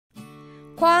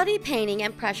Quality Painting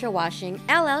and Pressure Washing,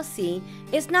 LLC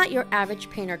is not your average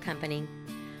painter company.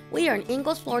 We are an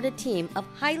Ingalls, Florida team of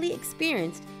highly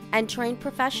experienced and trained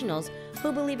professionals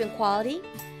who believe in quality,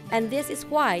 and this is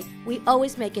why we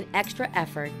always make an extra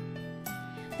effort.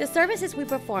 The services we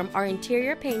perform are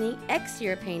interior painting,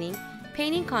 exterior painting,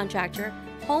 painting contractor,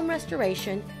 home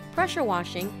restoration, pressure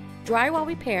washing, drywall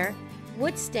repair,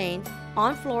 wood stain,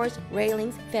 on floors,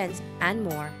 railings, fence, and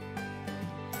more.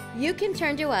 You can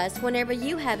turn to us whenever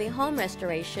you have a home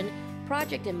restoration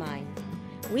project in mind.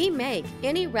 We make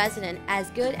any resident as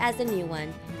good as a new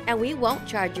one, and we won't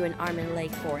charge you an arm and a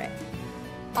leg for it.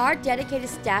 Our dedicated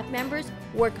staff members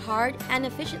work hard and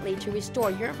efficiently to restore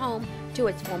your home to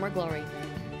its former glory,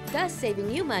 thus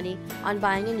saving you money on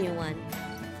buying a new one.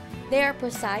 They are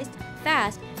precise,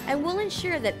 fast, and will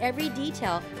ensure that every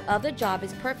detail of the job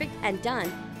is perfect and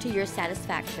done to your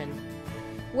satisfaction.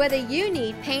 Whether you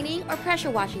need painting or pressure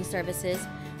washing services,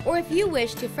 or if you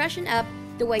wish to freshen up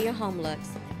the way your home looks,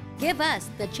 give us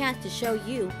the chance to show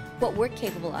you what we're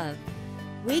capable of.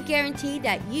 We guarantee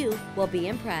that you will be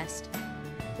impressed.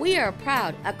 We are a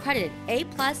proud, accredited A+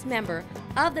 member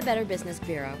of the Better Business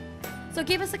Bureau. So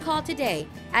give us a call today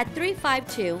at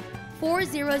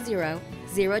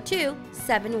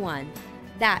 352-400-0271.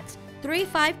 That's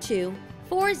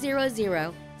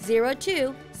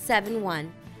 352-400-0271.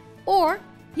 Or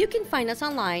you can find us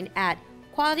online at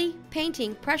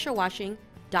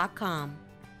qualitypaintingpressurewashing.com.